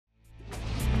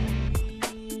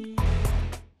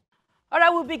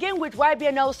Alright, we'll begin with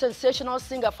YBNL's sensational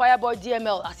singer Fireboy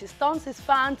DML as he stuns his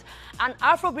fans and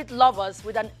Afrobeat lovers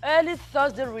with an early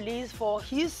Thursday release for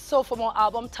his sophomore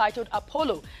album titled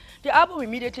Apollo. The album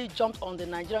immediately jumped on the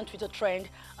Nigerian Twitter trend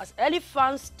as early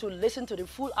fans to listen to the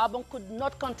full album could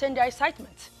not contain their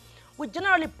excitement. With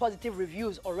generally positive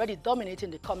reviews already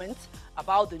dominating the comments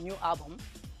about the new album,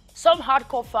 some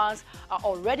hardcore fans are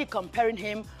already comparing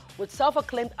him with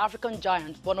self-acclaimed African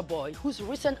giant Burna Boy, whose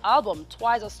recent album,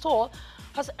 Twice as Tall,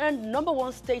 has earned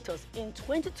 #1 status in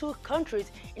 22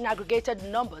 countries in aggregated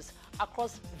numbers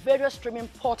across various streaming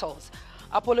portals.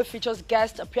 Apollo features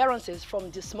guest appearances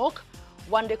from The Smoke,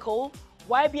 Wande Cole,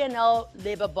 YBNL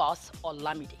labor boss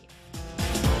Olamide.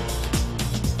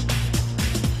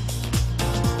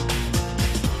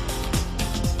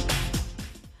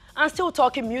 And still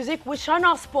talking music, we shine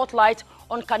our spotlight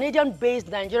on Canadian-based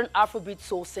Nigerian Afrobeat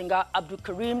soul singer Abdul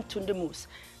Karim Tundemus,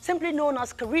 simply known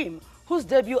as Karim, whose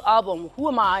debut album, Who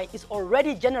Am I, is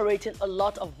already generating a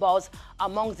lot of buzz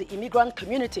amongst the immigrant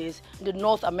communities in the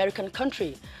North American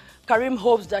country. Karim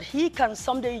hopes that he can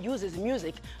someday use his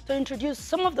music to introduce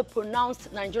some of the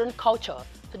pronounced Nigerian culture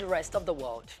to the rest of the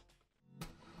world.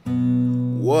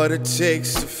 What it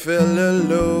takes to feel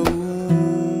alone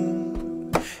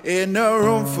in a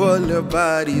room full of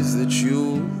bodies that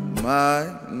you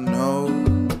might know.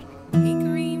 Hey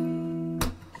Kareem.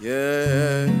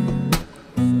 Yeah.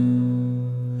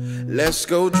 Let's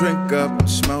go drink up and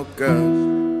smoke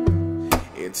up.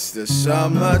 It's the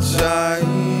summertime,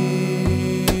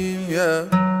 yeah.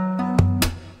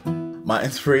 My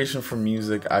inspiration for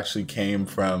music actually came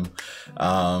from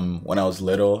when I was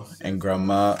little and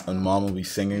grandma and mom would be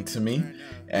singing to me,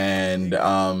 and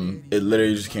it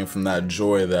literally just came from that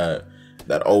joy that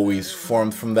always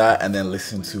formed from that, and then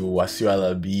listen to Wasiu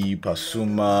Alabi,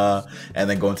 Pasuma, and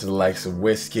then going to the likes of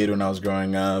Wizkid when I was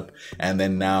growing up, and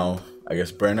then now I guess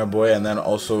Burna Boy, and then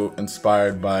also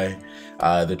inspired by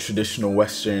the traditional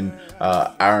Western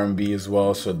R&B as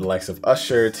well, so the likes of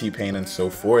Usher, T-Pain, and so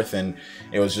forth. And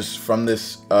it was just from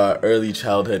this early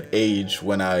childhood age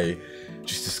when I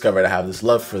just discovered I have this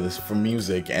love for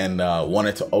music, and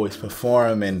wanted to always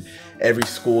perform. And every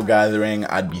school gathering,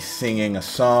 I'd be singing a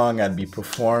song, I'd be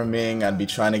performing, I'd be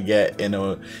trying to get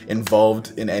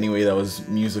involved in any way that was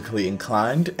musically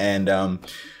inclined. And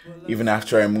even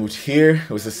after I moved here,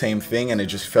 it was the same thing, and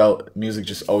music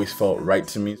just always felt right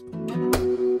to me.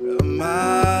 Am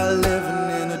I living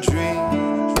in a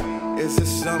dream? Is this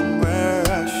somewhere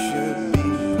I should be?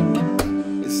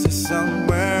 Is this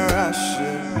somewhere I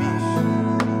should be?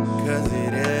 'Cause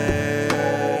it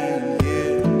ain't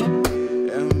here.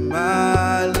 Am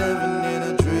I living in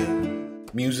a dream?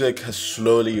 Music has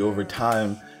slowly over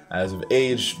time, as of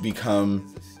age,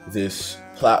 become this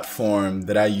platform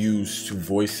that I use to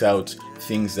voice out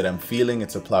things that I'm feeling.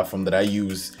 It's a platform that I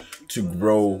use to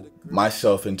grow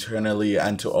myself internally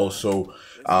and to also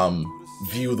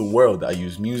view the world. I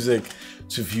use music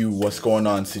to view what's going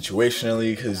on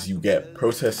situationally, because you get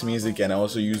protest music, and I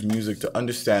also use music to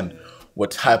understand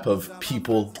what type of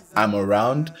people I'm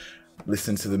around,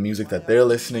 listen to the music that they're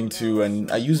listening to,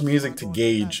 and I use music to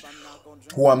gauge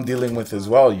who I'm dealing with as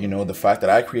well. You know, the fact that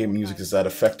I create music, does that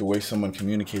affect the way someone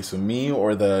communicates with me,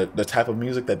 or the type of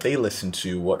music that they listen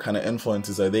to? What kind of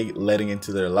influences are they letting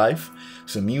into their life?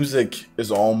 So music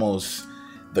is almost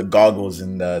the goggles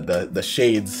and the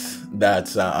shades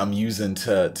that I'm using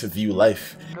to view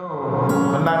life.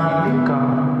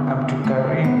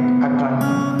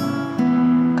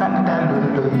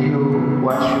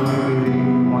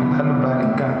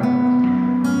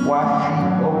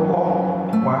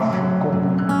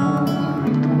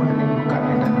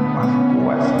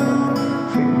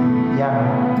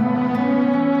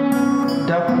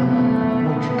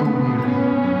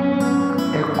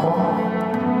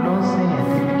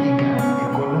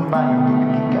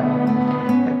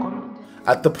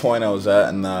 At the point I was at,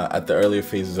 and at the earlier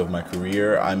phases of my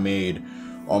career, I made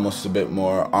almost a bit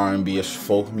more R&B-ish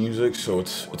folk music. So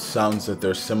it's sounds that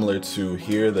they're similar to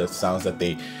here, the sounds that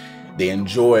they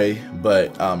enjoy.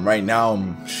 But right now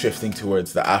I'm shifting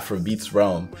towards the Afrobeats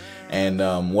realm, and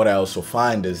what I also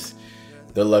find is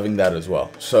they're loving that as well.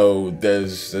 So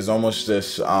there's almost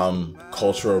this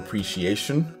cultural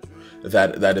appreciation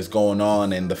that is going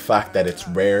on, and the fact that it's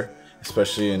rare,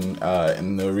 especially in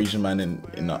the region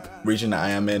region I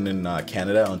am in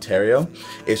Canada, Ontario.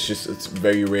 It's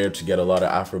very rare to get a lot of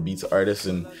Afrobeats artists,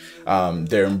 and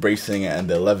they're embracing it and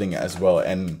they're loving it as well.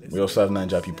 And we also have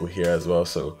Naija people here as well,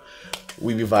 so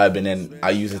we be vibing, and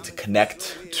I use it to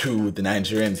connect to the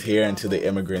Nigerians here and to the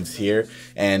immigrants here.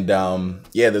 And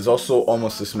yeah, there's also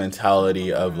almost this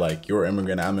mentality of like, you're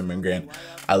immigrant, I'm immigrant.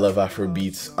 I love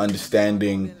Afrobeats,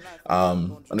 understanding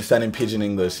Pidgin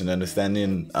English and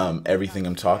understanding everything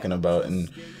I'm talking about. And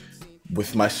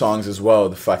with my songs as well,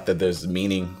 the fact that there's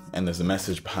meaning and there's a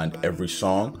message behind every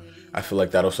song, I feel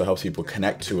like that also helps people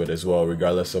connect to it as well,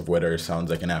 regardless of whether it sounds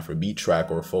like an Afrobeat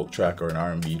track or a folk track or an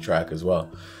R&B track as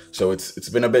well. So it's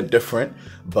been a bit different,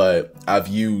 but I've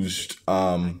used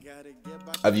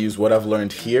what I've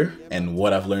learned here and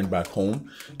what I've learned back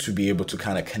home to be able to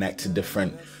kind of connect to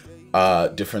different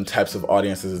types of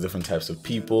audiences, different types of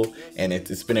people, and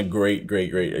it's been a great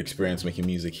experience making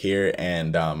music here.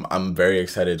 And I'm very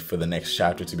excited for the next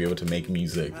chapter to be able to make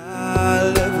music. I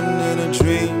living in a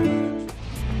dream.